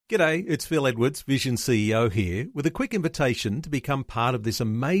G'day, it's Phil Edwards, Vision CEO here, with a quick invitation to become part of this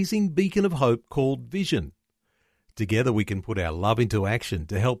amazing beacon of hope called Vision. Together we can put our love into action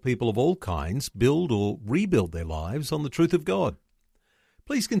to help people of all kinds build or rebuild their lives on the truth of God.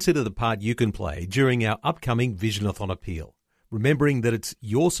 Please consider the part you can play during our upcoming Visionathon appeal, remembering that it's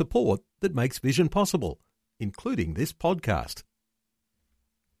your support that makes Vision possible, including this podcast.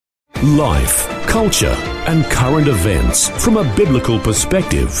 Life, culture and current events from a biblical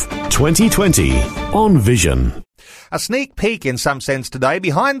perspective. 2020 on Vision. A sneak peek in some sense today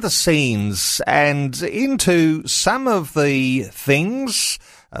behind the scenes and into some of the things,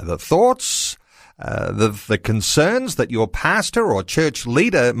 the thoughts, the concerns that your pastor or church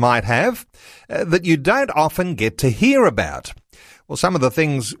leader might have that you don't often get to hear about. Well, some of the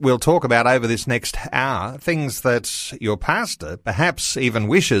things we'll talk about over this next hour, things that your pastor perhaps even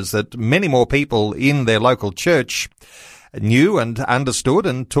wishes that many more people in their local church knew and understood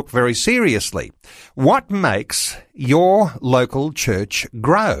and took very seriously. What makes your local church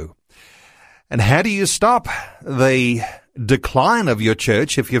grow? And how do you stop the decline of your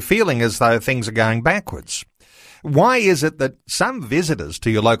church if you're feeling as though things are going backwards? Why is it that some visitors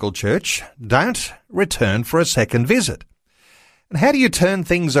to your local church don't return for a second visit? And how do you turn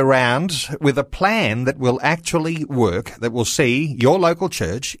things around with a plan that will actually work, that will see your local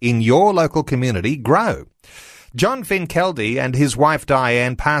church in your local community grow? John Finkeldy and his wife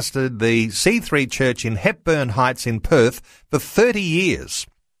Diane pastored the C3 Church in Hepburn Heights in Perth for 30 years.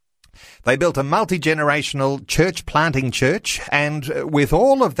 They built a multi-generational church planting church, and with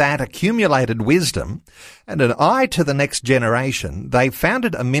all of that accumulated wisdom and an eye to the next generation, they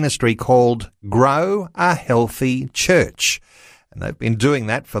founded a ministry called Grow a Healthy Church. And they've been doing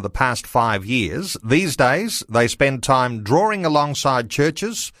that for the past 5 years. These days, they spend time drawing alongside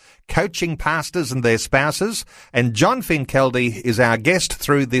churches, coaching pastors and their spouses, and John Finkeldy is our guest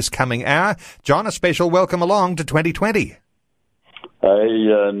through this coming hour. John, a special welcome along to 2020.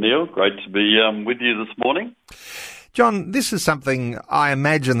 Hey, Neil, great to be with you this morning. John, this is something I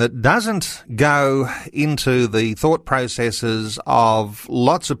imagine that doesn't go into the thought processes of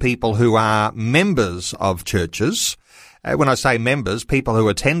lots of people who are members of churches. When I say members, people who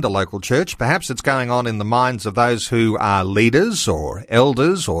attend a local church, perhaps it's going on in the minds of those who are leaders or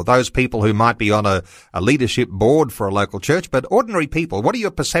elders or those people who might be on a leadership board for a local church. But ordinary people, what are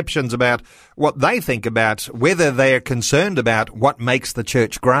your perceptions about what they think about whether they're concerned about what makes the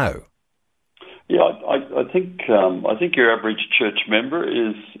church grow? Yeah, I think your average church member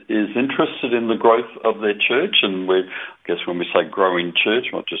is interested in the growth of their church, and I guess when we say growing church,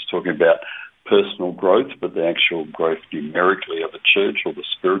 we're not just talking about personal growth, but the actual growth numerically of a church, or the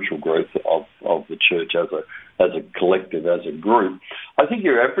spiritual growth of the church as a collective, as a group. I think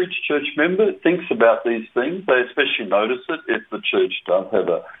your average church member thinks about these things. They especially notice it if the church does have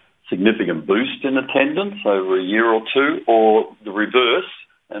a significant boost in attendance over a year or two, or the reverse,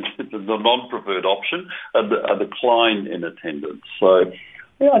 and the non-preferred option, a decline in attendance. So,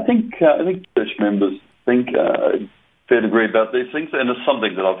 yeah, I think church members think fair degree about these things, and it's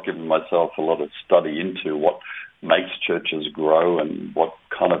something that I've given myself a lot of study into, what makes churches grow and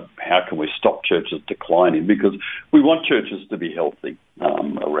how can we stop churches declining, because we want churches to be healthy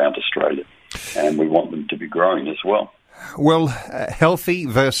around Australia, and we want them to be growing as well. Well, healthy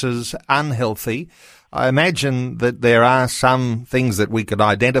versus unhealthy. I imagine that there are some things that we could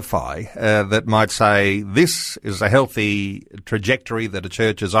identify that might say this is a healthy trajectory that a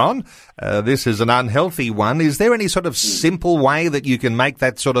church is on. This is an unhealthy one. Is there any sort of simple way that you can make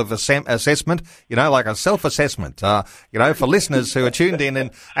that sort of assessment, like a self-assessment, for listeners who are tuned in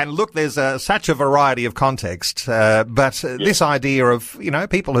and look, there's such a variety of context, but this idea of,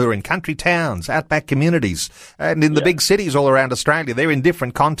 people who are in country towns, outback communities, and in the big cities all around Australia, they're in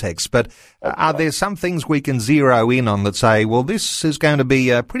different contexts, but are there some things we can zero in on that say, well, this is going to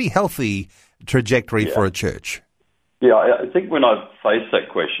be a pretty healthy trajectory for a church? Yeah, I think when I face that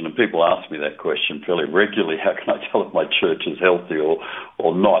question, and people ask me that question fairly regularly, how can I tell if my church is healthy or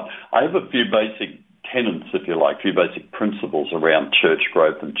not? I have a few basic tenets, if you like, a few basic principles around church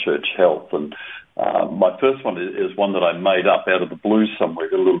growth and church health. And my first one is one that I made up out of the blue somewhere,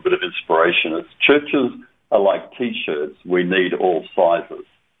 got a little bit of inspiration. It's churches are like T-shirts. We need all sizes.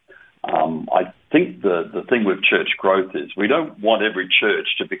 I think the thing with church growth is we don't want every church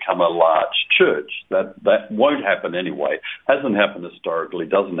to become a large church. That won't happen anyway. Hasn't happened historically,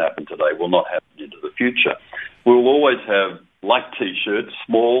 doesn't happen today, will not happen into the future. We'll always have, like T-shirts,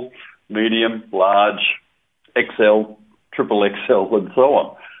 small, medium, large, XL, triple XL, and so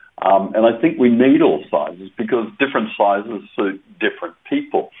on. And I think we need all sizes because different sizes suit different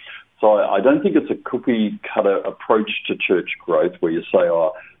people. So I don't think it's a cookie-cutter approach to church growth where you say,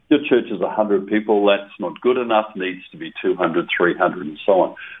 your church is 100 people, that's not good enough, needs to be 200, 300 and so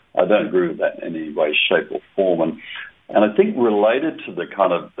on. I don't agree with that in any way, shape or form. And I think related to the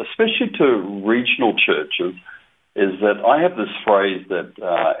kind of, especially to regional churches, is that I have this phrase that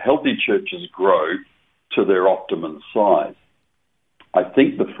healthy churches grow to their optimum size. I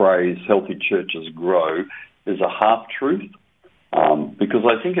think the phrase healthy churches grow is a half-truth because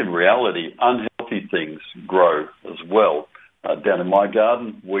I think in reality unhealthy things grow as well. Down in my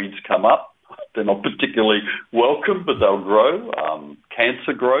garden, weeds come up. They're not particularly welcome, but they'll grow.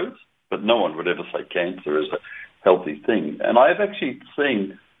 Cancer grows, but no one would ever say cancer is a healthy thing. And I have actually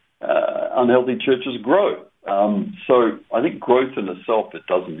seen unhealthy churches grow. So I think growth in itself, it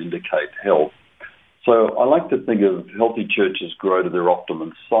doesn't indicate health. So I like to think of healthy churches grow to their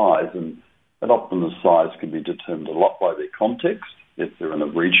optimum size, and that optimum size can be determined a lot by their context. If they're in a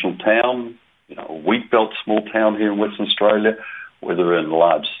regional town, a wheat belt small town here in Western Australia, whether they're in a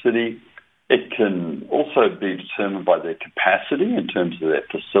large city, it can also be determined by their capacity in terms of their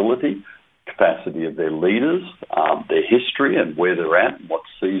facility, capacity of their leaders, their history and where they're at and what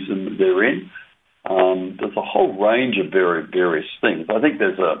season they're in. There's a whole range of various things. I think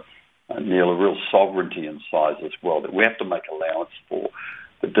there's Neil, a real sovereignty in size as well that we have to make allowance for.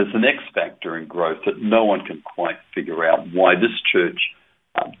 But there's an X factor in growth that no one can quite figure out why this church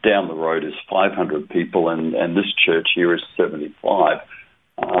down the road is 500 people and this church here is 75.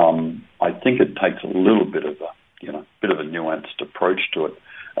 I think it takes a little bit of a nuanced approach to it.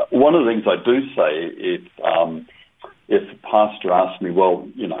 One of the things I do say, if a pastor asks me, well,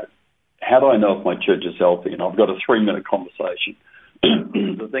 how do I know if my church is healthy? And I've got a 3-minute conversation.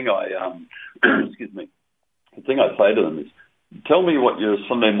 The thing I say to them is, tell me what your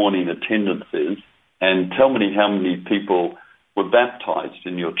Sunday morning attendance is, and tell me how many people were baptized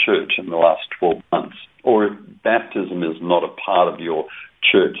in your church in the last 12 months. Or if baptism is not a part of your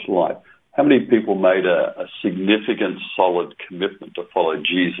church life, how many people made a significant, solid commitment to follow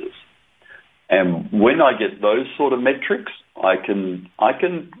Jesus? And when I get those sort of metrics, I can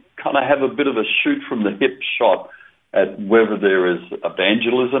kind of have a bit of a shoot from the hip shot at whether there is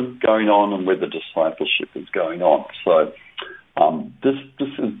evangelism going on and whether discipleship is going on. So this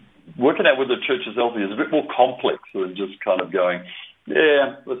is working out whether the church is healthy is a bit more complex than just kind of going,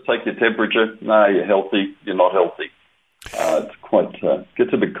 yeah, let's take your temperature. No, you're healthy. You're not healthy. It's quite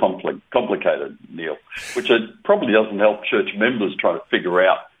gets a bit complicated, Neil, which it probably doesn't help church members trying to figure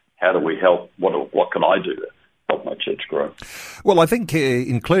out how do we help. What can I do to help my church grow? Well, I think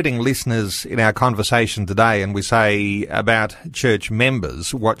including listeners in our conversation today, and we say about church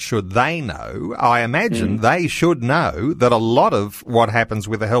members, what should they know? I imagine they should know that a lot of what happens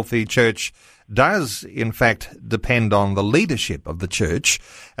with a healthy church does, in fact, depend on the leadership of the church.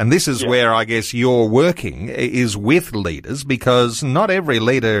 And this is where I guess you're working, is with leaders, because not every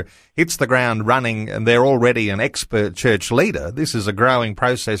leader hits the ground running and they're already an expert church leader. This is a growing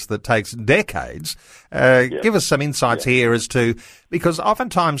process that takes decades. Give us some insights here as to, because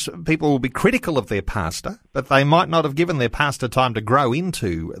oftentimes people will be critical of their pastor, but they might not have given their pastor time to grow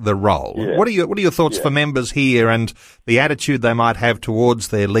into the role. Yeah. What are your thoughts for members here and the attitude they might have towards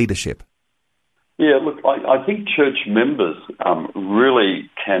their leadership? Yeah, look, I think church members really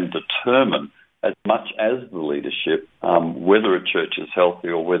can determine as much as the leadership whether a church is healthy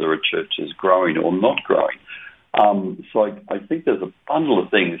or whether a church is growing or not growing. So I think there's a bundle of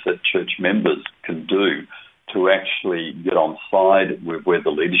things that church members can do to actually get on side with where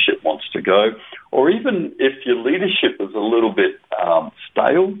the leadership wants to go. Or even if your leadership is a little bit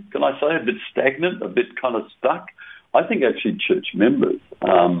stale, can I say, a bit stagnant, a bit kind of stuck, I think actually church members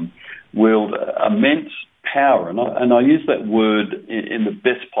wield immense power, and I use that word in the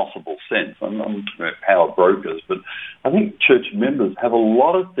best possible sense. I'm not talking about power brokers, but I think church members have a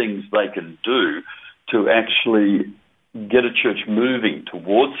lot of things they can do to actually get a church moving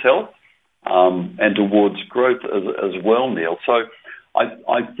towards health and towards growth as well, Neil. So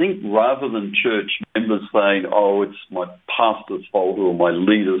I think rather than church members saying, oh, it's my pastor's fault or my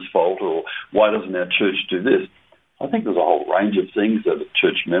leader's fault or why doesn't our church do this, I think there's a whole range of things that a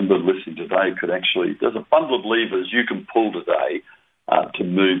church member listening today could actually, there's a bundle of levers you can pull today to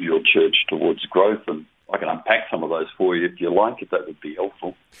move your church towards growth. And I can unpack some of those for you if you like, if that would be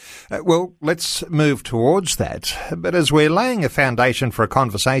helpful. Well, let's move towards that. But as we're laying a foundation for a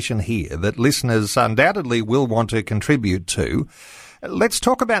conversation here that listeners undoubtedly will want to contribute to, Let's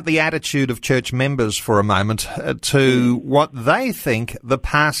talk about the attitude of church members for a moment to what they think the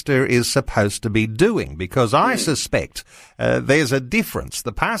pastor is supposed to be doing, because I suspect there's a difference.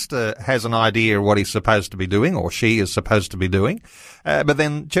 The pastor has an idea of what he's supposed to be doing, or she is supposed to be doing, but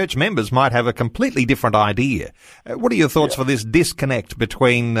then church members might have a completely different idea. What are your thoughts for this disconnect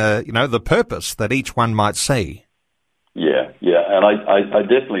between, the purpose that each one might see? Yeah, and I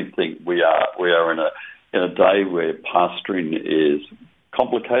definitely think we are in a day where pastoring is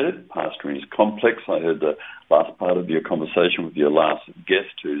complicated, pastoring is complex. I heard the last part of your conversation with your last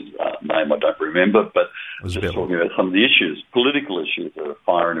guest, whose name I don't remember, but just talking about some of the issues, political issues that are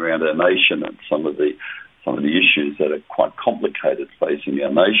firing around our nation, and some of the issues that are quite complicated facing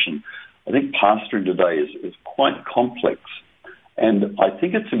our nation. I think pastoring today is quite complex. And I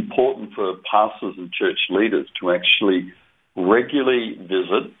think it's important for pastors and church leaders to actually regularly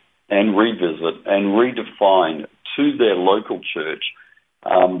visit and revisit and redefine to their local church.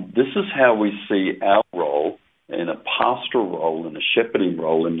 This is how we see our role in a pastoral role, in a shepherding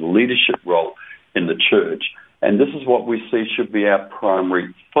role, in the leadership role in the church. And this is what we see should be our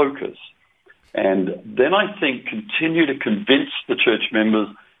primary focus. And then I think continue to convince the church members,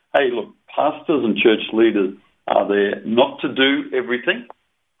 hey, look, pastors and church leaders are there not to do everything,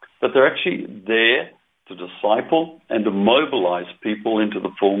 but they're actually there to disciple and to mobilize people into the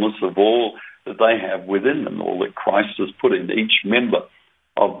fullness of all that they have within them, all that Christ has put in each member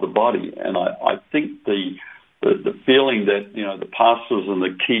of the body. And I think the feeling that, the pastors and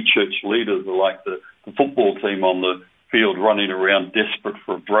the key church leaders are like the football team on the field running around desperate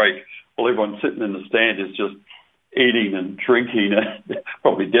for a break, while everyone sitting in the stand is just eating and drinking,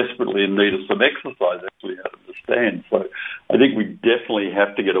 probably desperately in need of some exercise actually out of the stand. So I think we definitely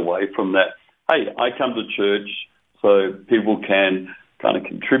have to get away from that. Hey, I come to church so people can kind of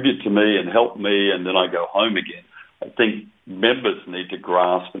contribute to me and help me, and then I go home again. I think members need to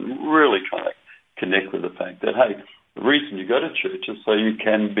grasp and really kind of connect with the fact that, hey, the reason you go to church is so you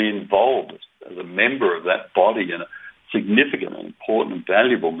can be involved as a member of that body, and a significant and important and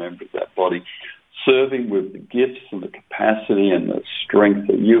valuable member of that body, serving with the gifts and the capacity and the strength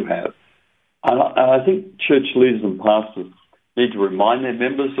that you have. And I think church leaders and pastors need to remind their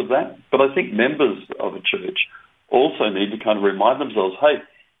members of that. But I think members of a church also need to kind of remind themselves, hey,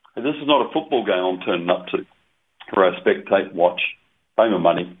 this is not a football game I'm turning up to, where I spectate, watch, pay my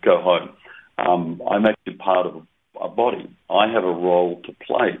money, go home. I'm actually part of a body. I have a role to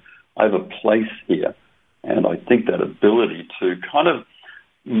play. I have a place here. And I think that ability to kind of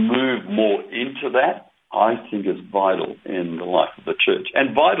move more into that, I think, is vital in the life of the church,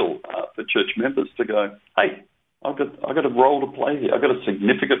 and vital for church members to go, hey, I've got a role to play here. I've got a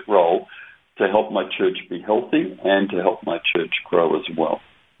significant role to help my church be healthy and to help my church grow as well.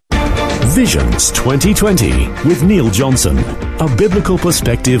 Visions 2020 with Neil Johnson, a biblical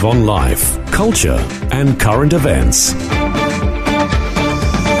perspective on life, culture and current events.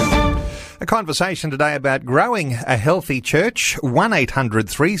 A conversation today about growing a healthy church.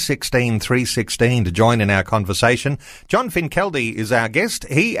 1-800-316-316 to join in our conversation. John Fincaldi is our guest.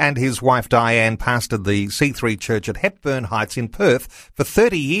 He and his wife Diane pastored the C3 Church at Hepburn Heights in Perth for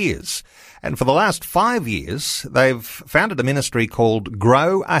 30 years. And for the last 5 years, they've founded a ministry called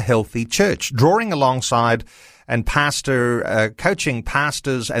Grow a Healthy Church, drawing alongside and coaching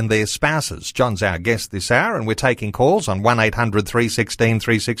pastors and their spouses. John's our guest this hour, and we're taking calls on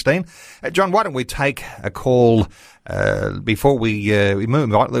 1-800-316-316. John, why don't we take a call before we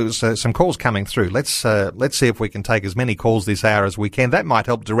move on? There's some calls coming through. Let's see if we can take as many calls this hour as we can. That might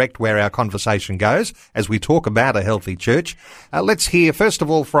help direct where our conversation goes as we talk about a healthy church. Let's hear, first of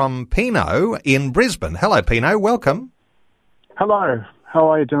all, from Pino in Brisbane. Hello, Pino. Welcome. Hello.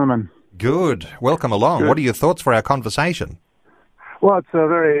 How are you, gentlemen? Good. Welcome along. Good. What are your thoughts for our conversation? Well, it's a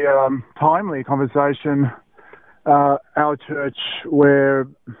very timely conversation. Our church, where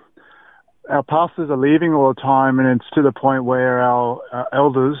our pastors are leaving all the time, and it's to the point where our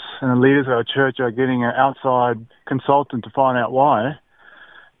elders and the leaders of our church are getting an outside consultant to find out why.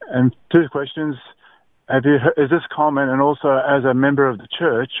 And two questions. Is this common? And also, as a member of the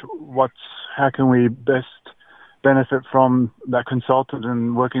church, how can we best benefit from that consultant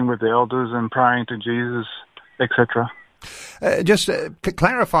and working with the elders and praying to Jesus, etc.? Just to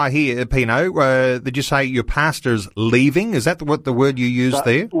clarify here, Pino, did you say your pastor's leaving? Is that what the word you used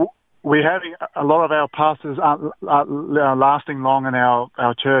there? We're having a lot of our pastors aren't lasting long in our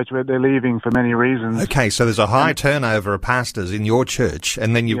church, where they're leaving for many reasons. Okay, so there's a high turnover of pastors in your church,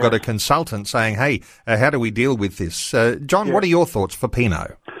 and then you've got a consultant saying, hey, how do we deal with this? John, what are your thoughts for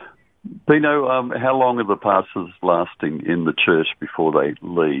Pino? Pino, how long are the pastors lasting in the church before they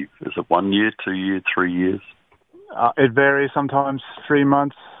leave? Is it 1 year, 2 years, 3 years? It varies, sometimes 3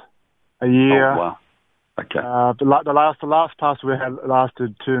 months, a year. Oh, wow. Okay. The last pastor we had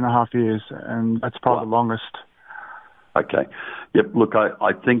lasted 2.5 years, and that's probably the longest. Okay. Yep. Look,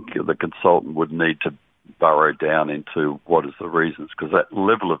 I think the consultant would need to burrow down into what is the reasons, because that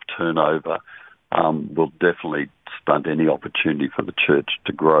level of turnover will definitely stunt any opportunity for the church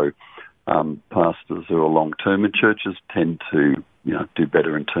to grow. Pastors who are long-term in churches tend to, do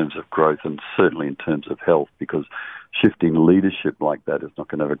better in terms of growth and certainly in terms of health, because shifting leadership like that is not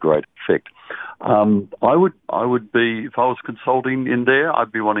going to have a great effect. I would be, if I was consulting in there,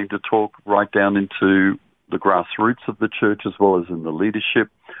 I'd be wanting to talk right down into the grassroots of the church as well as in the leadership.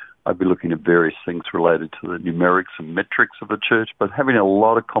 I'd be looking at various things related to the numerics and metrics of the church, but having a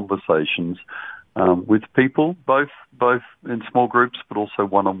lot of conversations with people, both in small groups but also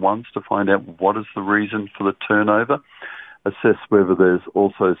one-on-ones, to find out what is the reason for the turnover, assess whether there's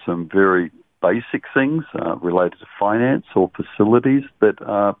also some very basic things related to finance or facilities that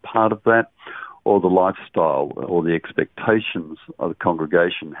are part of that, or the lifestyle or the expectations of the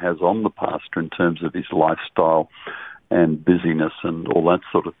congregation has on the pastor in terms of his lifestyle and busyness and all that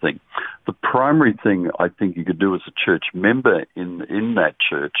sort of thing. The primary thing I think you could do as a church member in that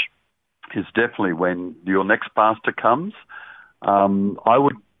church is definitely when your next pastor comes, I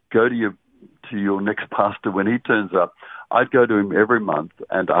would go to your next pastor when he turns up. I'd go to him every month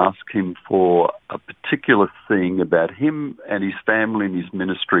and ask him for a particular thing about him and his family and his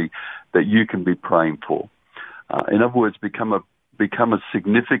ministry that you can be praying for. In other words, become a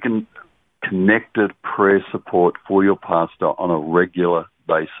significant connected prayer support for your pastor on a regular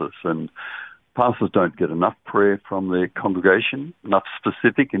basis. And pastors don't get enough prayer from their congregation, enough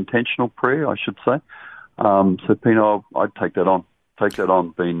specific, intentional prayer, I should say. So, Pino, I'd take that on. Take that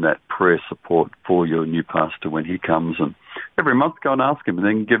on, being that prayer support for your new pastor when he comes. And every month go and ask him, and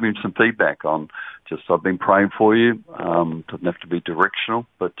then give him some feedback on just, I've been praying for you. Doesn't have to be directional,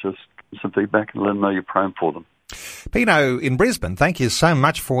 but just some feedback and let them know you're praying for them. Pino in Brisbane, thank you so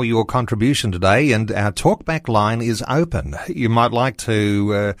much for your contribution today, and our talkback line is open. You might like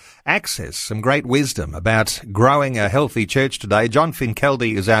to access some great wisdom about growing a healthy church today. John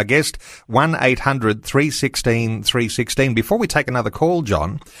Fincaldi is our guest, 1-800-316-316. Before we take another call,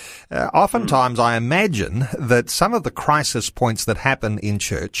 John, oftentimes I imagine that some of the crisis points that happen in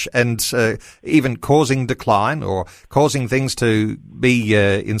church and even causing decline or causing things to be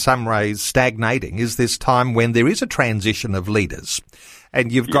in some ways stagnating is this time when there is a transition of leaders.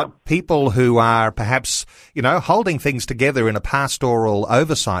 And you've got people who are perhaps, holding things together in a pastoral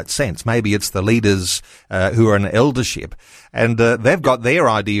oversight sense. Maybe it's the leaders who are an eldership, and they've got their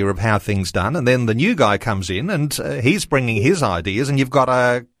idea of how things done. And then the new guy comes in, and he's bringing his ideas, and you've got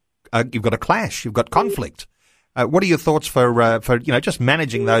a clash, you've got conflict. What are your thoughts for just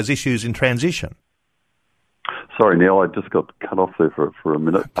managing those issues in transition? Sorry, Neil, I just got cut off there for a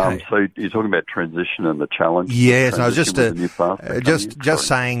minute. Okay. So you're talking about transition and the challenge? Yes, I was just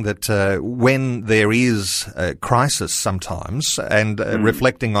saying that when there is a crisis sometimes, and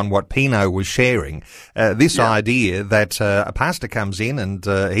reflecting on what Pino was sharing, this idea that a pastor comes in and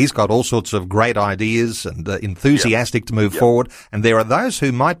he's got all sorts of great ideas and enthusiastic to move forward, and there are those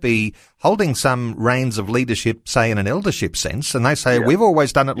who might be holding some reins of leadership, say in an eldership sense, and they say, we've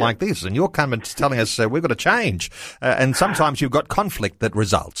always done it like this, and you're coming telling us we've got to change. And sometimes you've got conflict that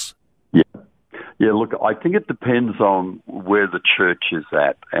results. Yeah, look, I think it depends on where the church is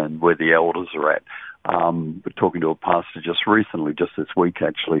at and where the elders are at. We're talking to a pastor just recently, just this week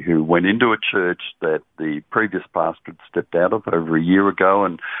actually, who went into a church that the previous pastor had stepped out of over a year ago,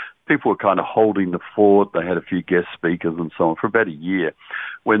 and people were kind of holding the fort. They had a few guest speakers and so on for about a year.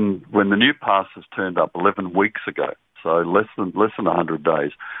 When the new pastors turned up 11 weeks ago, so less than 100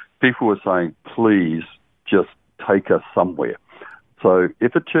 days, people were saying, please just take us somewhere. So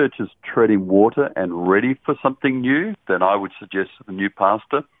if a church is treading water and ready for something new, then I would suggest to the new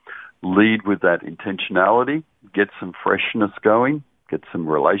pastor, lead with that intentionality, get some freshness going, get some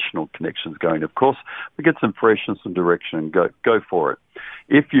relational connections going, of course, but get some freshness and direction and go for it.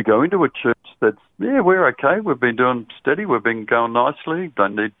 If you go into a church that's, we're okay, we've been doing steady, we've been going nicely,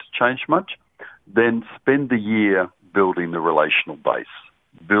 don't need to change much, then spend the year building the relational base.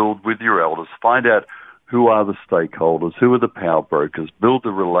 Build with your elders, find out who are the stakeholders, who are the power brokers, build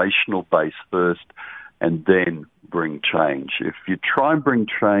the relational base first, and then bring change. If you try and bring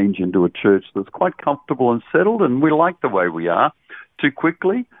change into a church that's quite comfortable and settled, and we like the way we are, too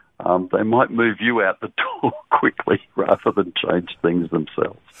quickly, they might move you out the door quickly rather than change things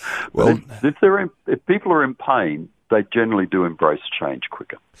themselves. Well, if people are in pain, they generally do embrace change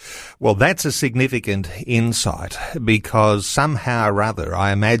quicker. Well, that's a significant insight, because somehow or other,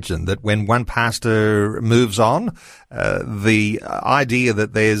 I imagine that when one pastor moves on, the idea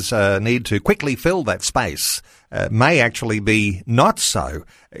that there's a need to quickly fill that space may actually be not so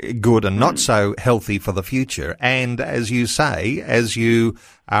good and not so healthy for the future. And as you say, as you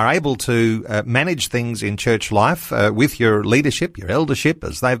are able to manage things in church life with your leadership, your eldership,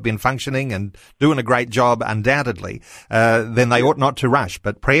 as they've been functioning and doing a great job, undoubtedly, then they ought not to rush,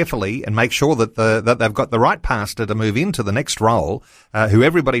 but prayerfully, and make sure that that they've got the right pastor to move into the next role, who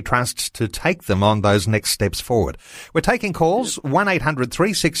everybody trusts to take them on those next steps forward. We're taking calls,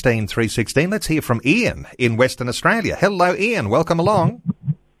 1-800-316-316. Let's hear from Ian in Western Australia. Hello, Ian. Welcome along.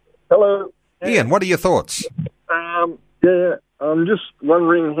 Hello. Ian, what are your thoughts? I'm just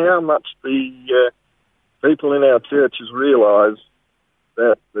wondering how much the people in our churches realise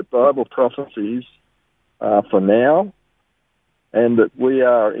that the Bible prophecies are for now, and that we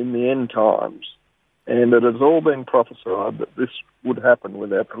are in the end times, and it has all been prophesied that this would happen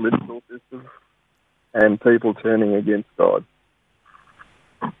with our political system and people turning against God.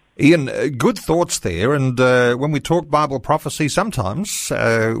 Ian, good thoughts there. And when we talk Bible prophecy, sometimes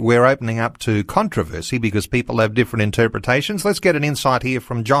we're opening up to controversy because people have different interpretations. Let's get an insight here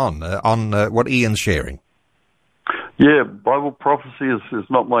from John on what Ian's sharing. Yeah, Bible prophecy is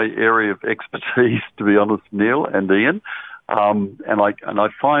not my area of expertise, to be honest, Neil and Ian. And I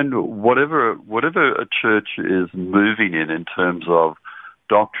find whatever a church is moving in terms of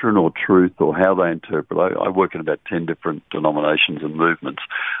doctrine or truth or how they interpret. I work in about 10 different denominations and movements.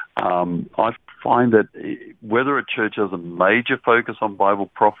 I find that whether a church has a major focus on Bible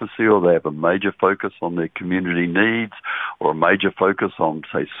prophecy, or they have a major focus on their community needs, or a major focus on,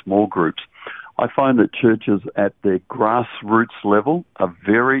 say, small groups, I find that churches at their grassroots level are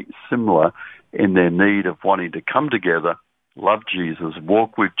very similar in their need of wanting to come together, love Jesus,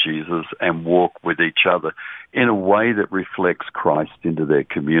 walk with Jesus, and walk with each other in a way that reflects Christ into their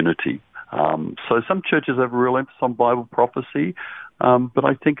community. So some churches have a real emphasis on Bible prophecy, but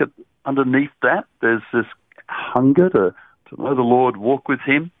I think underneath that there's this hunger to know the Lord, walk with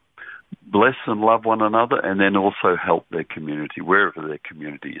Him, bless and love one another, and then also help their community, wherever their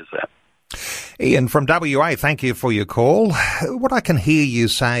community is at. Ian from WA, thank you for your call. What I can hear you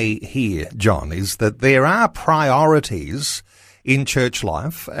say here, John, is that there are priorities in church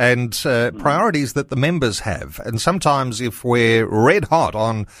life and priorities that the members have. And sometimes if we're red hot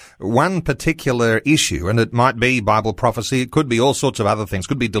on one particular issue, and it might be Bible prophecy, it could be all sorts of other things,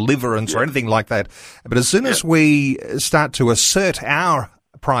 could be deliverance or anything like that. But as soon as we start to assert our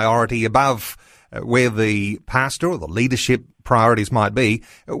priority above where the pastor or the leadership priorities might be,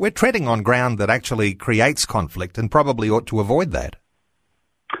 we're treading on ground that actually creates conflict and probably ought to avoid that.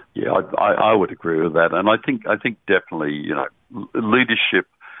 Yeah, I would agree with that. And I think definitely, leadership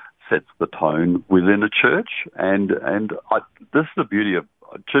sets the tone within a church. And this is the beauty of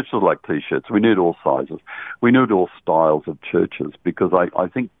churches are like T-shirts. We need all sizes. We need all styles of churches, because I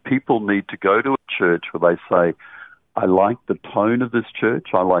think people need to go to a church where they say, I like the tone of this church.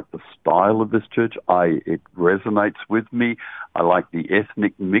 I like the style of this church. It resonates with me. I like the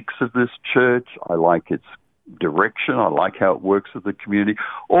ethnic mix of this church. I like its direction. I like how it works with the community.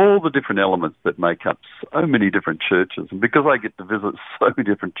 All the different elements that make up so many different churches. And because I get to visit so many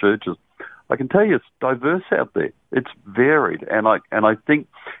different churches, I can tell you it's diverse out there. It's varied. And I think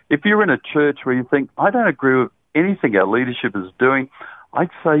if you're in a church where you think, I don't agree with anything our leadership is doing,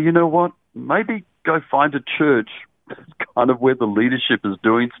 I'd say, you know what, maybe go find a church kind of where the leadership is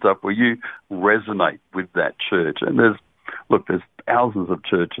doing stuff where you resonate with that church. And there's thousands of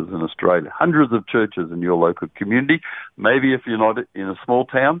churches in Australia, hundreds of churches in your local community. Maybe if you're not in a small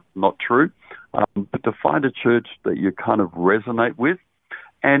town, not true, but to find a church that you kind of resonate with.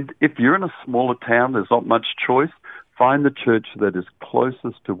 And if you're in a smaller town, there's not much choice. Find the church that is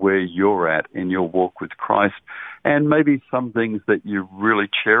closest to where you're at in your walk with Christ, and maybe some things that you really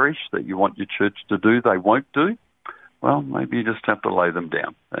cherish that you want your church to do, they won't do. Well, maybe you just have to lay them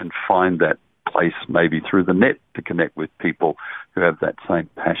down and find that place maybe through the net to connect with people who have that same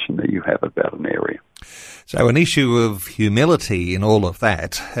passion that you have about an area. So an issue of humility in all of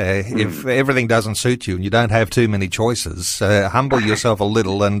that. If everything doesn't suit you and you don't have too many choices, humble yourself a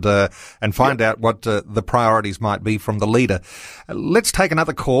little and find out what the priorities might be from the leader. Let's take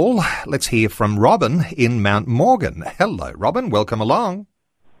another call. Let's hear from Robin in Mount Morgan. Hello, Robin. Welcome along.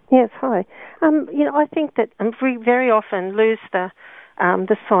 Yes, hi. I think that we very often lose the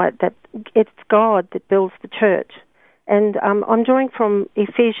sight that it's God that builds the church. And I'm drawing from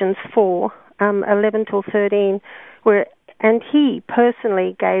Ephesians 4, 11 till 13, where And he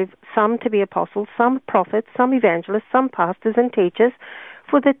personally gave some to be apostles, some prophets, some evangelists, some pastors and teachers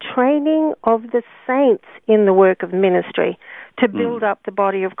for the training of the saints in the work of ministry to build up the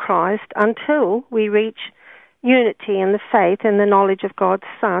body of Christ until we reach unity in the faith and the knowledge of God's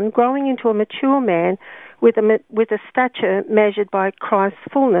Son, growing into a mature man with a stature measured by Christ's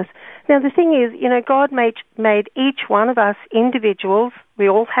fullness. Now, the thing is, God made each one of us individuals. We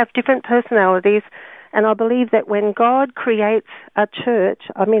all have different personalities, and I believe that when God creates a church,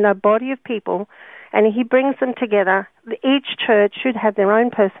 a body of people, and he brings them together, each church should have their own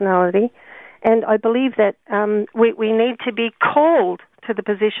personality, and I believe that we need to be called to the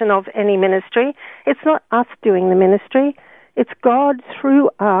position of any ministry. It's not us doing the ministry. It's God through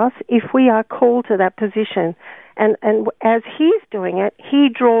us if we are called to that position. And as he's doing it, he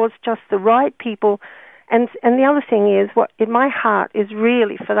draws just the right people. And the other thing is, what in my heart is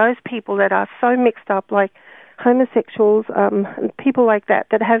really for those people that are so mixed up, like homosexuals, and people like that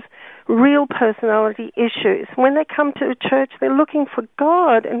have real personality issues. When they come to a church, they're looking for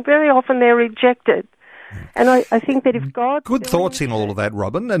God, and very often they're rejected. And I think that if God... Good thoughts in all of that,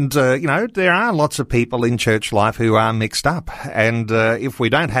 Robin. And, there are lots of people in church life who are mixed up. And if we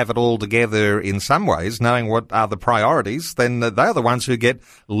don't have it all together in some ways, knowing what are the priorities, then they're the ones who get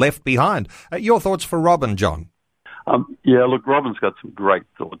left behind. Your thoughts for Robin, John? Look, Robin's got some great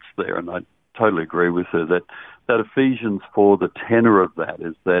thoughts there, and I totally agree with her that Ephesians 4, the tenor of that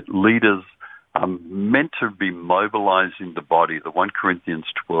is that leaders are meant to be mobilizing the body. The 1 Corinthians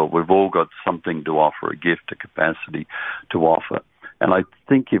 12, we've all got something to offer, a gift, a capacity to offer. And I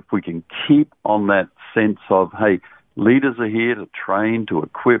think if we can keep on that sense of, hey, leaders are here to train, to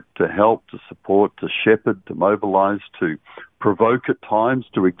equip, to help, to support, to shepherd, to mobilize, to provoke at times,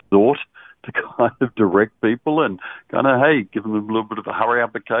 to exhort, to kind of direct people and kind of, hey, give them a little bit of a hurry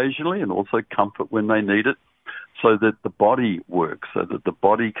up occasionally and also comfort when they need it, so that the body works, so that the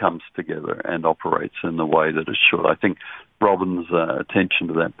body comes together and operates in the way that it should. I think Robin's attention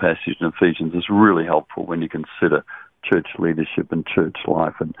to that passage in Ephesians is really helpful when you consider church leadership and church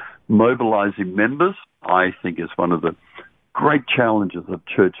life. And mobilizing members, I think, is one of the great challenges of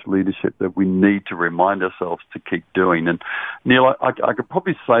church leadership that we need to remind ourselves to keep doing. And Neil, I could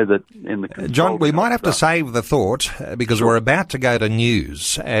probably say that in the... John, we might have to save the thought because we're about to go to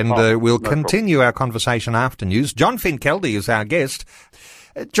news, and we'll continue our conversation after news. John Finkeldy is our guest.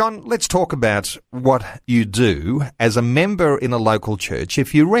 John, let's talk about what you do as a member in a local church.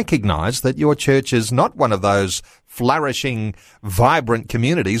 If you recognise that your church is not one of those flourishing, vibrant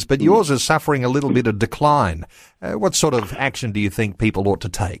communities, but yours is suffering a little bit of decline, what sort of action do you think people ought to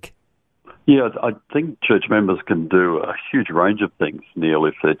take? Yeah, I think church members can do a huge range of things, Neil,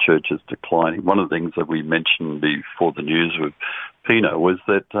 if their church is declining. One of the things that we mentioned before the news with Pino was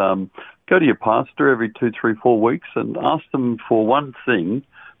that go to your pastor every 2, 3, 4 weeks and ask them for one thing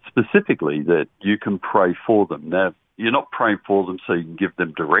specifically that you can pray for them. Now, you're not praying for them so you can give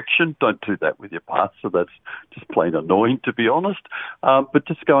them direction. Don't do that with your pastor. That's just plain annoying, to be honest. But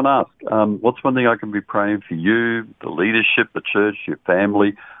just go and ask, what's one thing I can be praying for you, the leadership, the church, your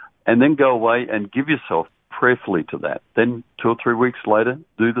family, and then go away and give yourself prayerfully to that. Then 2 or 3 weeks later,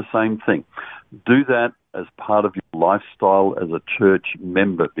 do the same thing. Do that as part of your lifestyle as a church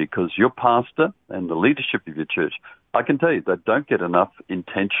member, because your pastor and the leadership of your church, I can tell you, they don't get enough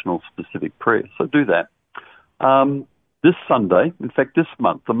intentional, specific prayer. So do that. This Sunday, in fact, this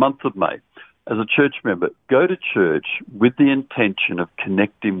month, the month of May, as a church member, go to church with the intention of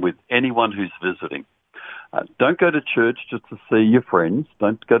connecting with anyone who's visiting. Don't go to church just to see your friends.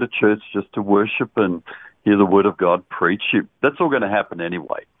 Don't go to church just to worship and hear the Word of God preach. That's all going to happen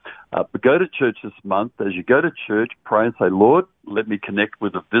anyway. But go to church this month. As you go to church, pray and say, Lord, let me connect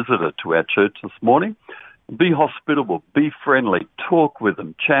with a visitor to our church this morning. Be hospitable, be friendly, talk with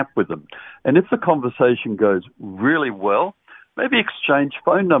them, chat with them. And if the conversation goes really well, maybe exchange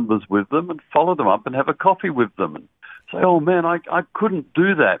phone numbers with them and follow them up and have a coffee with them and say, oh man, I couldn't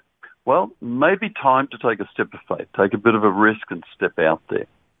do that. Well, maybe time to take a step of faith, take a bit of a risk and step out there.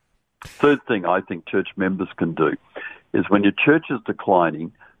 Third thing I think church members can do is when your church is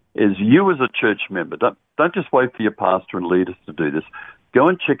declining, is you as a church member, don't just wait for your pastor and leaders to do this. Go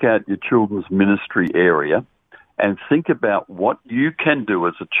and check out your children's ministry area and think about what you can do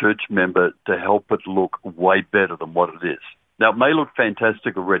as a church member to help it look way better than what it is. Now, it may look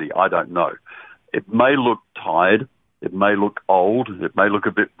fantastic already. I don't know. It may look tired. It may look old. It may look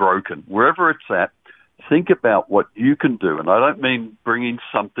a bit broken. Wherever it's at, think about what you can do. And I don't mean bringing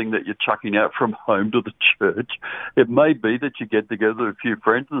something that you're chucking out from home to the church. It may be that you get together with a few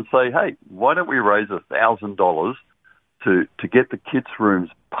friends and say, hey, why don't we raise $1,000 to get the kids'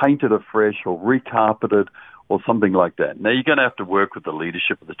 rooms painted afresh or recarpeted or something like that. Now, you're going to have to work with the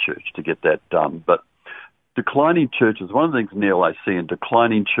leadership of the church to get that done. But declining churches, one of the things, Neil, I see in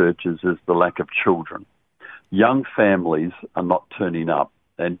declining churches is the lack of children. Young families are not turning up.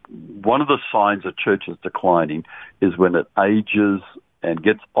 And one of the signs a church is declining is when it ages and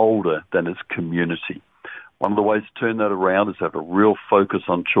gets older than its community. One of the ways to turn that around is have a real focus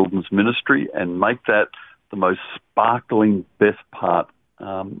on children's ministry and make that the most sparkling, best part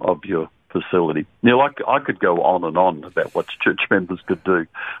of your facility. Neil, I could go on and on about what church members could do,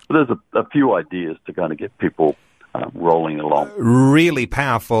 but there's a few ideas to kind of get people rolling along. Really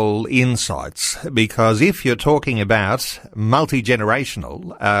powerful insights, because if you're talking about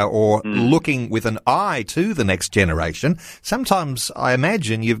multi-generational or looking with an eye to the next generation, sometimes I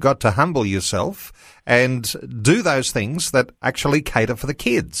imagine you've got to humble yourself and do those things that actually cater for the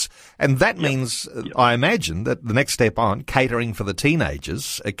kids. And that means, I imagine, that the next step on, catering for the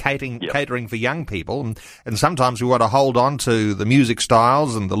teenagers, catering for young people. And sometimes we want to hold on to the music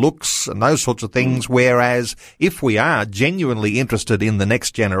styles and the looks and those sorts of things, whereas if we are genuinely interested in the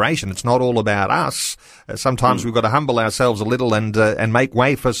next generation, it's not all about us. Sometimes we've got to humble ourselves a little and make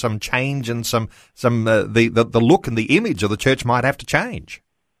way for some change, and the look and the image of the church might have to change.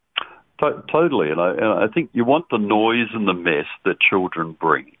 Totally, and I think you want the noise and the mess that children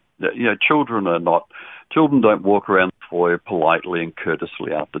bring. Children don't walk around the foyer politely and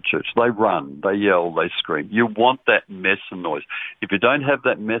courteously after church. They run, they yell, they scream. You want that mess and noise. If you don't have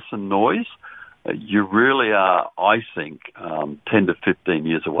that mess and noise, you really are, I think, 10 to 15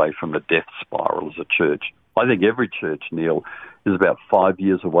 years away from the death spiral as a church. I think every church, Neil, is about 5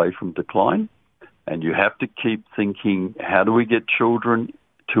 years away from decline, and you have to keep thinking, how do we get children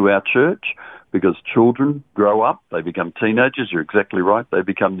to our church? Because children grow up, they become teenagers, you're exactly right, they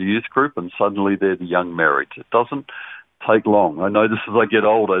become the youth group, and suddenly they're the young marrieds. It doesn't take long. I know this as I get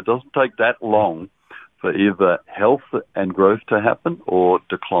older, it doesn't take that long for either health and growth to happen or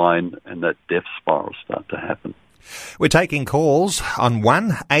decline and that death spiral start to happen. We're taking calls on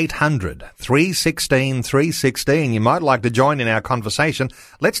 1-800-316-316. You might like to join in our conversation.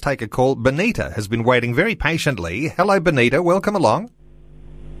 Let's take a call. Benita has been waiting very patiently. Hello, Benita. Welcome along.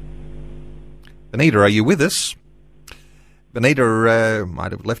 Benita, are you with us? Benita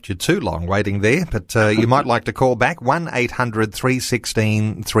might have left you too long waiting there, but you might like to call back,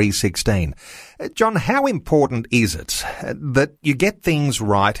 1-800-316-316. John, how important is it that you get things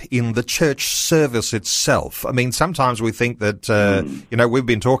right in the church service itself? I mean, sometimes we think that, we've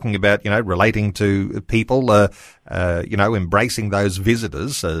been talking about, relating to people, embracing those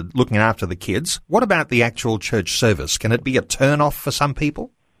visitors, looking after the kids. What about the actual church service? Can it be a turn-off for some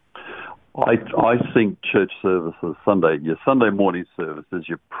people? I think church services, your Sunday morning service is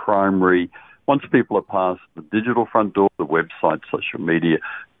your primary. Once people are past the digital front door, the website, social media,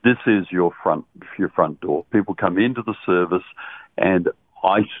 this is your front door. People come into the service, and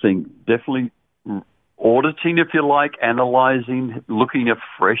I think definitely auditing, if you like, analysing, looking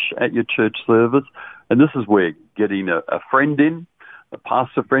afresh at your church service. And this is where getting a friend in, a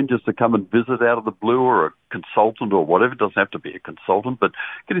pastor friend, just to come and visit out of the blue, or a consultant or whatever. It doesn't have to be a consultant, but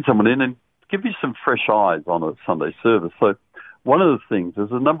getting someone in and give you some fresh eyes on a Sunday service. So one of the things,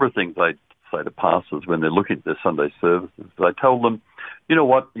 there's a number of things I say to pastors when they're looking at their Sunday services. I tell them, you know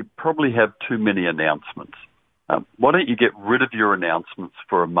what, you probably have too many announcements. Why don't you get rid of your announcements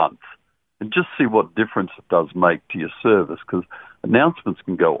for a month and just see what difference it does make to your service? Because announcements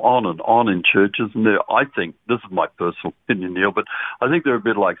can go on and on in churches, and I think, this is my personal opinion, Neil, but I think they're a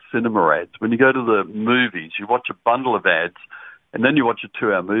bit like cinema ads. When you go to the movies, you watch a bundle of ads, and then you watch a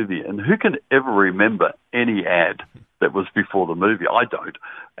 2-hour movie, and who can ever remember any ad that was before the movie? I don't.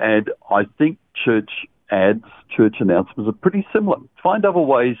 And I think church ads, church announcements are pretty similar. Find other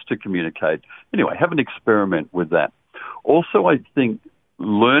ways to communicate. Anyway, have an experiment with that. Also, I think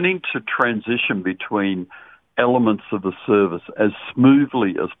learning to transition between elements of the service as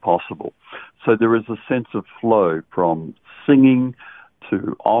smoothly as possible. So there is a sense of flow from singing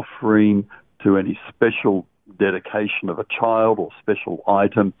to offering to any special dedication of a child or special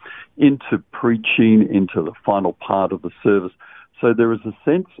item into preaching, into the final part of the service. So there is a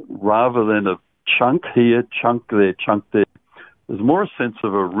sense, rather than a chunk here, chunk there, chunk there, there's more a sense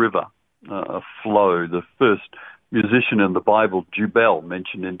of a river, a flow. The first musician in the Bible, Jubal,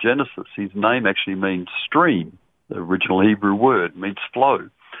 mentioned in Genesis, his name actually means stream. The original Hebrew word means flow.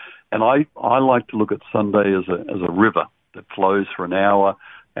 And I like to look at Sunday as a river that flows for an hour,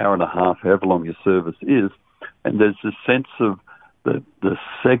 hour and a half, however long your service is. And there's this sense of the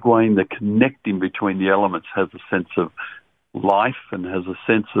segueing, the connecting between the elements has a sense of life and has a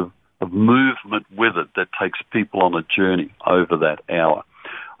sense of movement with it that takes people on a journey over that hour.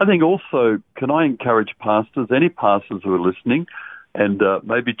 I think also, can I encourage pastors, any pastors who are listening, and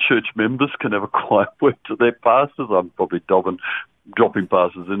maybe church members can have a quiet word to their pastors. I'm probably dropping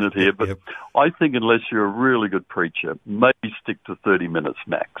pastors in it here, but yep. I think unless you're a really good preacher, maybe stick to 30 minutes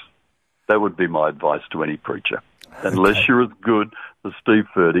max. That would be my advice to any preacher. Unless you're as good as Steve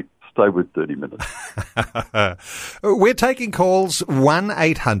Furtick, stay with 30 minutes. We're taking calls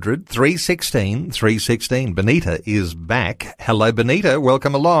 1-800-316-316. Benita is back. Hello, Benita.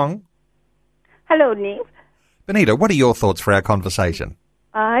 Welcome along. Hello, Neil. Benita, what are your thoughts for our conversation?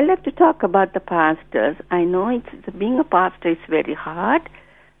 I love to talk about the pastors. I know being a pastor is very hard.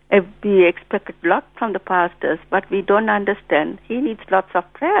 We expect a lot from the pastors, but we don't understand. He needs lots of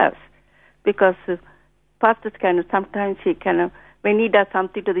prayers because pastors sometimes when he does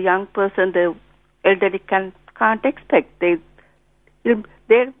something to the young person, the elderly can't expect. They'll be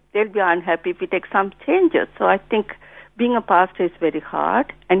unhappy if we take some changes. So I think being a pastor is very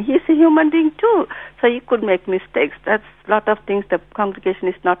hard, and he's a human being too, so he could make mistakes. That's a lot of things the congregation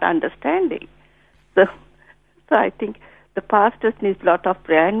is not understanding. So I think the pastors need a lot of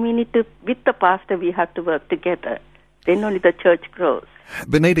prayer, and we need to, with the pastor, we have to work together. Then only the church grows.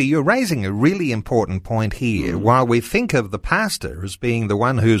 Benita, you're raising a really important point here. While we think of the pastor as being the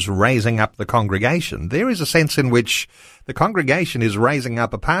one who's raising up the congregation, there is a sense in which the congregation is raising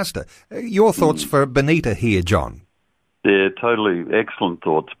up a pastor. Your thoughts for Benita here, John? Yeah, totally excellent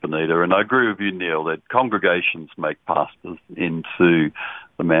thoughts, Benita. And I agree with you, Neil, that congregations make pastors into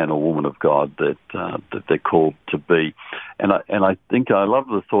the man or woman of God that they're called to be. And I think I love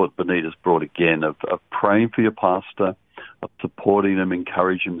the thought Benita's brought again of praying for your pastor, of supporting him,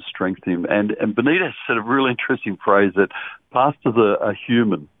 encouraging him, strengthening him. And Benita said a really interesting phrase that pastors are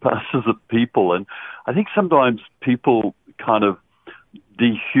human, pastors are people. And I think sometimes people kind of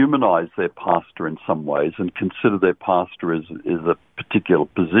dehumanize their pastor in some ways and consider their pastor as a particular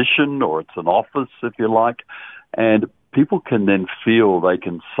position, or it's an office, if you like. And people can then feel they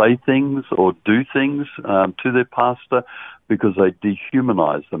can say things or do things to their pastor because they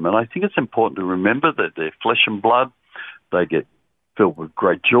dehumanize them. And I think it's important to remember that they're flesh and blood. They get filled with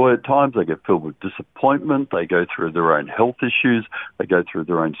great joy at times. They get filled with disappointment. They go through their own health issues. They go through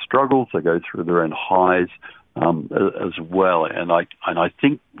their own struggles. They go through their own highs as well. And I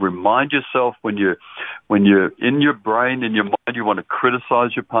think remind yourself when you're in your brain, in your mind, you want to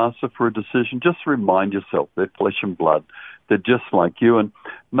criticize your pastor for a decision, just remind yourself they're flesh and blood. They're just like you. And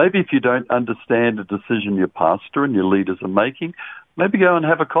maybe if you don't understand a decision your pastor and your leaders are making, maybe go and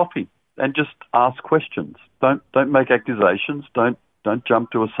have a coffee and just ask questions. Don't make accusations. Don't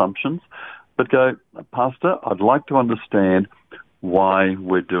jump to assumptions, but go, Pastor, I'd like to understand why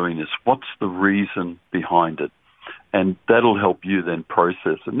we're doing this. What's the reason behind it? And that'll help you then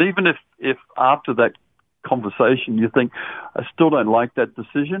process. And even if after that conversation you think, I still don't like that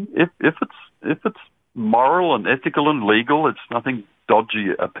decision, if it's moral and ethical and legal, it's nothing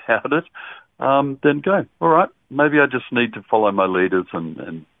dodgy about it, then go, all right, maybe I just need to follow my leaders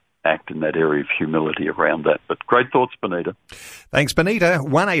and act in that area of humility around that. But great thoughts, Benita. Thanks, Benita.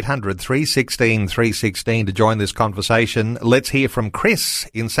 1-800-316-316 to join this conversation. Let's hear from Chris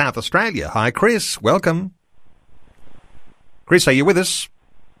in South Australia. Hi, Chris. Welcome. Chris, are you with us?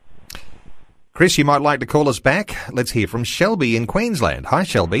 Chris, you might like to call us back. Let's hear from Shelby in Queensland. Hi,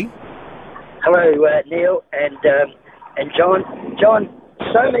 Shelby. Hello, Neil and John. John,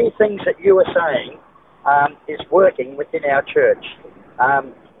 so many things that you were saying is working within our church.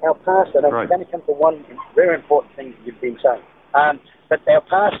 Our pastor, I'm going to come to one very important thing that you've been saying, but our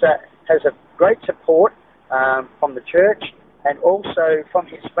pastor has a great support from the church and also from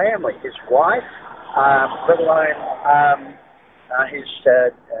his family, his wife, let alone his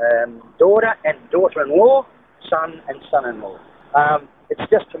daughter and daughter-in-law, son and son-in-law. It's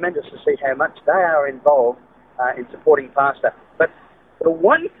just tremendous to see how much they are involved in supporting pastor. But the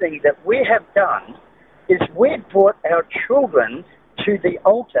one thing that we have done is we've brought our children to the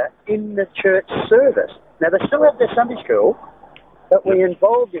altar in the church service. Now, they still have their Sunday school, but we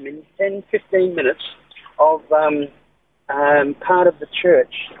involve them in 10, 15 minutes of part of the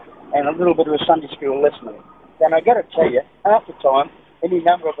church and a little bit of a Sunday school listening. And I got to tell you, half the time, any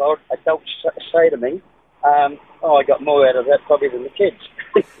number of adults say to me, I got more out of that probably than the kids.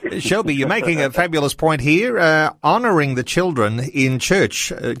 Shelby, you're making a fabulous point here. Honouring the children in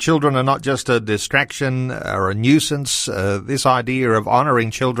church. Children are not just a distraction or a nuisance. This idea of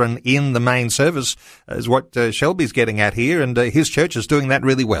honouring children in the main service is what Shelby's getting at here, and his church is doing that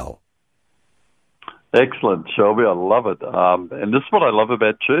really well. Excellent, Shelby. I love it. And this is what I love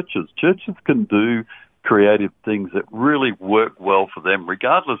about churches. Churches can do creative things that really work well for them,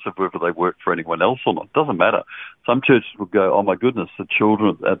 regardless of whether they work for anyone else or not. It doesn't matter. Some churches will go, oh my goodness, the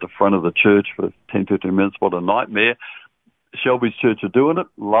children at the front of the church for 10, 15 minutes, what a nightmare. Shelby's church are doing it,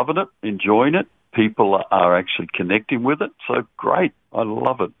 loving it, enjoying it. People are actually connecting with it. So great. I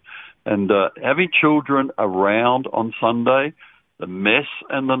love it. And having children around on Sunday, the mess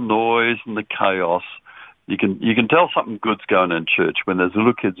and the noise and the chaos, you can tell something good's going on in church when there's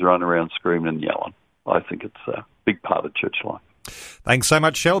little kids running around screaming and yelling. I think it's a big part of church life. Thanks so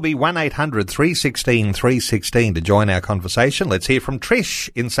much, Shelby. 1-800 316 316 to join our conversation. Let's hear from Trish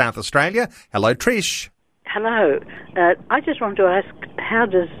in South Australia. Hello, Trish. Hello. I just want to ask, how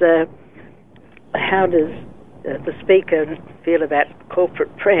does the speaker feel about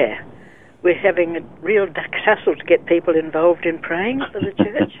corporate prayer? We're having a real tussle to get people involved in praying for the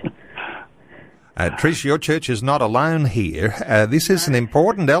church. Trish, your church is not alone here. This is an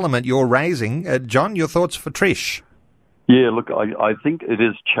important element you're raising. John, your thoughts for Trish? Yeah, look, I think it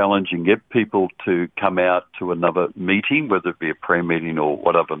is challenging. Get people to come out to another meeting, whether it be a prayer meeting or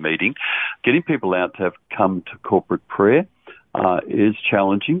whatever meeting. Getting people out to have come to corporate prayer is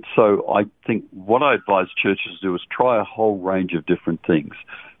challenging. So I think what I advise churches to do is try a whole range of different things.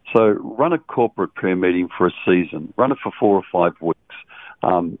 So run a corporate prayer meeting for a season. Run it for 4 or 5 weeks.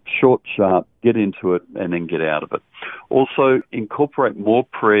 Short, sharp, get into it and then get out of it. Also, incorporate more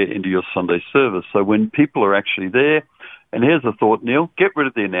prayer into your Sunday service. So when people are actually there, and here's a thought, Neil, get rid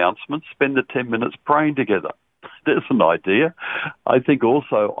of the announcements, spend the 10 minutes praying together. There's an idea. I think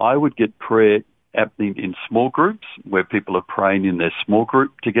also I would get prayer happening in small groups where people are praying in their small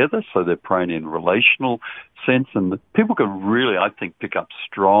group together, so they're praying in relational sense, and people can really, I think, pick up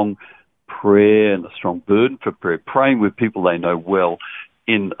strong prayer and a strong burden for prayer, praying with people they know well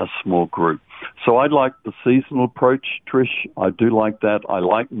in a small group. So I like the seasonal approach, Trish. I do like that. I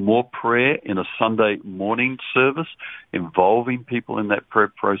like more prayer in a Sunday morning service, involving people in that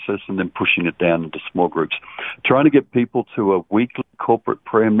prayer process and then pushing it down into small groups. Trying to get people to a weekly corporate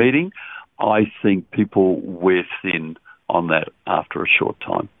prayer meeting, I think people wear thin on that after a short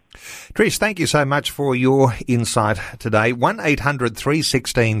time. Trish, thank you so much for your insight today. 1-800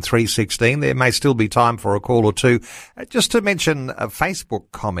 316 316. There may still be time for a call or two. Just to mention a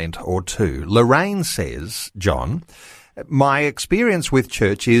Facebook comment or two. Lorraine says, John, my experience with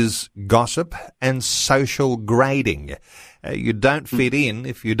church is gossip and social grading. You don't fit in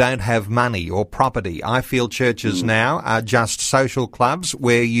if you don't have money or property. I feel churches now are just social clubs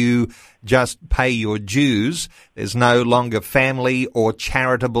where you just pay your dues. There's no longer family or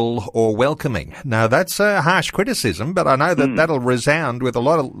charitable or welcoming. Now, that's a harsh criticism, but I know that that'll resound with a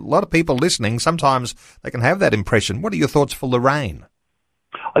lot of people listening. Sometimes they can have that impression. What are your thoughts for Lorraine?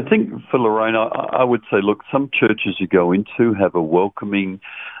 I think for Lorraine, I would say, look, some churches you go into have a welcoming,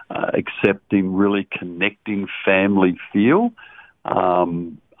 accepting, really connecting family feel.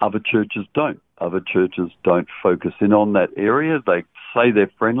 Other churches don't. Other churches don't focus in on that area. They say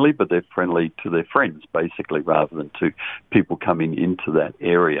they're friendly, but they're friendly to their friends, basically, rather than to people coming into that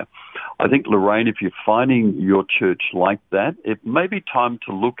area. I think, Lorraine, if you're finding your church like that, it may be time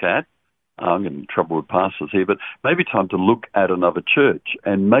to look at, I'm getting in trouble with pastors here, but maybe time to look at another church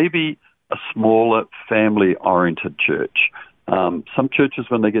and maybe a smaller family-oriented church. Some churches,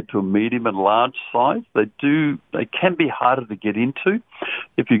 when they get to a medium and large size, they can be harder to get into.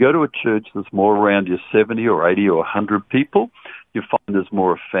 If you go to a church that's more around your 70 or 80 or 100 people, you find there's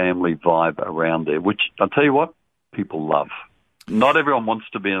more a family vibe around there, which I'll tell you what, people love. Not everyone wants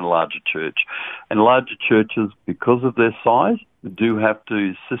to be in a larger church. And larger churches, because of their size, do have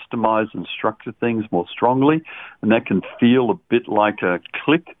to systemize and structure things more strongly, and that can feel a bit like a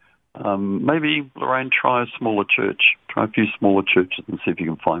clique. Maybe, Lorraine, try a smaller church. Try a few smaller churches and see if you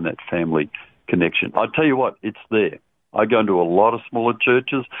can find that family connection. I'll tell you what, it's there. I go into a lot of smaller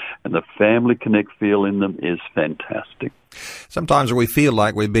churches, and the family connect feel in them is fantastic. Sometimes we feel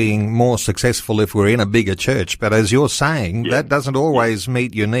like we're being more successful if we're in a bigger church, but as you're saying, that doesn't always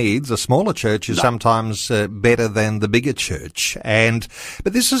meet your needs. A smaller church is sometimes better than the bigger church.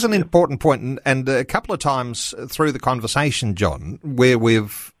 But this is an important point, and a couple of times through the conversation, John, where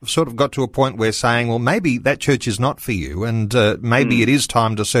we've sort of got to a point where saying, well, maybe that church is not for you, and maybe it is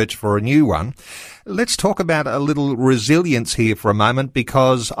time to search for a new one. Let's talk about a little resilience here for a moment,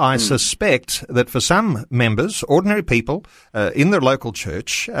 because I suspect that for some members, ordinary people, people in their local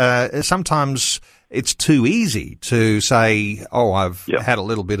church, sometimes it's too easy to say, oh, I've had a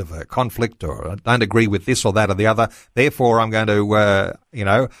little bit of a conflict, or I don't agree with this or that or the other, therefore I'm going to,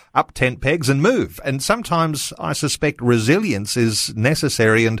 up tent pegs and move. And sometimes I suspect resilience is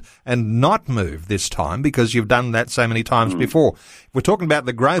necessary and not move this time, because you've done that so many times before. If we're talking about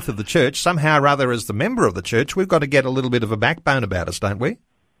the growth of the church, somehow or other as the member of the church, we've got to get a little bit of a backbone about us, don't we?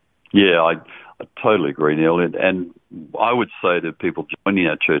 Yeah, I totally agree, Neil. And I would say to people joining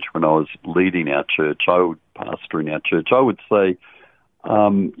our church, when I was leading our church, pastoring our church, I would say,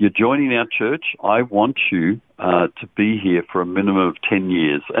 you're joining our church. I want you to be here for a minimum of 10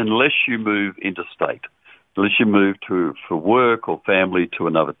 years, unless you move interstate. Unless you move for work or family to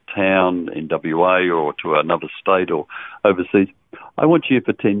another town in WA or to another state or overseas. I want you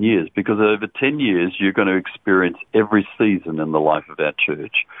here for 10 years, because over 10 years you're going to experience every season in the life of our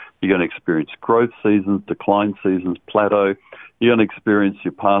church. You're going to experience growth seasons, decline seasons, plateau. You're going to experience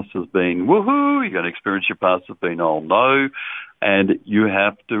your pastors being woohoo. You're going to experience your pastors being oh no. And you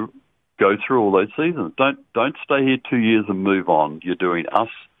have to go through all those seasons. Don't stay here 2 years and move on. You're doing us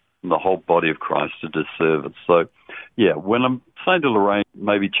and the whole body of Christ a disservice. So, yeah, when I'm saying to Lorraine,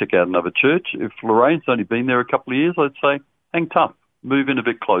 maybe check out another church, if Lorraine's only been there a couple of years, I'd say hang tough, move in a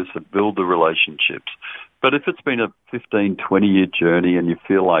bit closer, build the relationships. But if it's been a 15, 20-year journey and you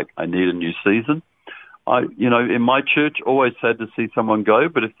feel like I need a new season, in my church, always sad to see someone go,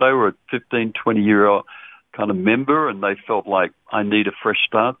 but if they were a 15, 20-year-old kind of member and they felt like I need a fresh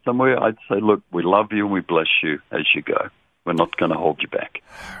start somewhere, I'd say, look, we love you and we bless you as you go. We're not going to hold you back.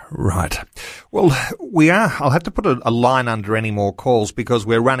 Right. Well, I'll have to put a line under any more calls, because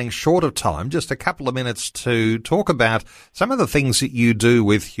we're running short of time. Just a couple of minutes to talk about some of the things that you do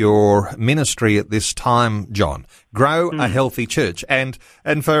with your ministry at this time, John. Grow a Healthy Church. And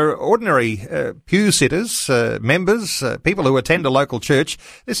for ordinary pew sitters, members, people who attend a local church,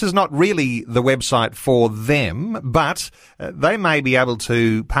 this is not really the website for them, but they may be able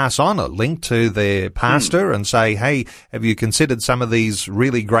to pass on a link to their pastor and say, hey, have you considered some of these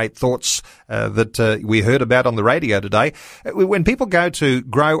really great thoughts that we heard about on the radio today? When people go to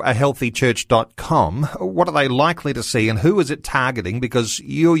growahealthychurch.com, what are they likely to see, and who is it targeting? Because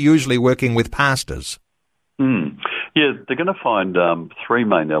you're usually working with pastors. Yeah, they're going to find three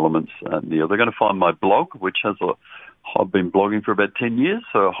main elements, Neil. They're going to find my blog, which I've been blogging for about 10 years,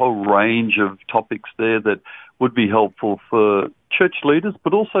 so a whole range of topics there that would be helpful for church leaders,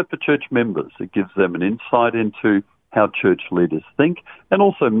 but also for church members. It gives them an insight into how church leaders think, and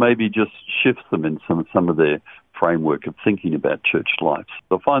also maybe just shifts them in some of their framework of thinking about church life.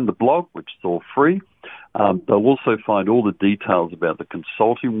 They'll find the blog, which is all free. They'll also find all the details about the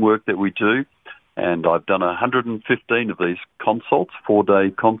consulting work that we do. And I've done 115 of these consults,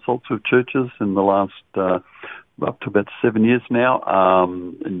 4-day consults with churches in the last up to about 7 years now,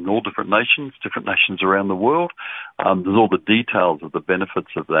 in all different nations around the world. There's all the details of the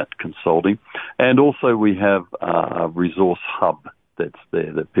benefits of that consulting. And also we have a resource hub that's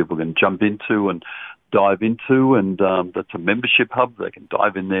there that people can jump into and dive into, and that's a membership hub. They can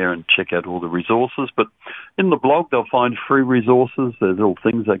dive in there and check out all the resources. But in the blog, they'll find free resources. There's all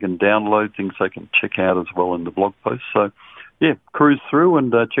things they can download, things they can check out as well in the blog post. So, yeah, cruise through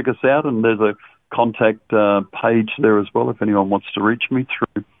and check us out. And there's a contact page there as well if anyone wants to reach me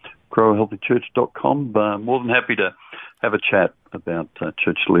through growahealthychurch.com. More than happy to have a chat about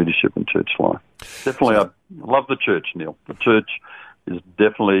church leadership and church life. Definitely, I love the church, Neil. The church is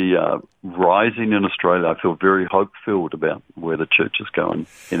definitely rising in Australia. I feel very hope-filled about where the church is going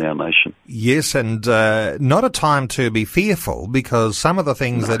in our nation. Yes, and not a time to be fearful, because some of the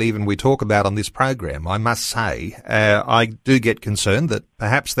things that even we talk about on this program, I must say, I do get concerned that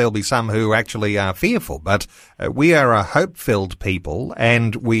perhaps there'll be some who actually are fearful, but we are a hope-filled people,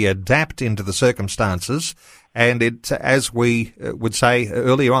 and we adapt into the circumstances. And it, as we would say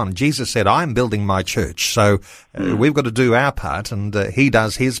earlier on, Jesus said, I'm building my church. So we've got to do our part, and he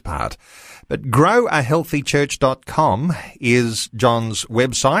does his part. But growahealthychurch.com is John's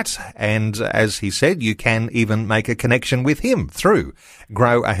website. And as he said, you can even make a connection with him through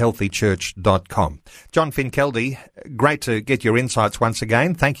growahealthychurch.com. John Fincaldi, great to get your insights once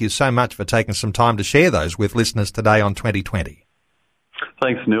again. Thank you so much for taking some time to share those with listeners today on 2020.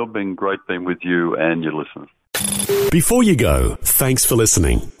 Thanks, Neil. Been great being with you and your listeners. Before you go, thanks for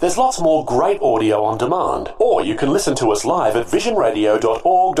listening. There's lots more great audio on demand, or you can listen to us live at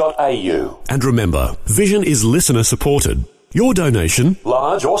visionradio.org.au. And remember, Vision is listener supported. Your donation,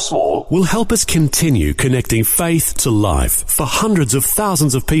 large or small, will help us continue connecting faith to life for hundreds of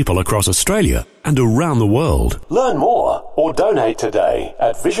thousands of people across Australia and around the world. Learn more or donate today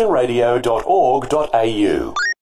at visionradio.org.au.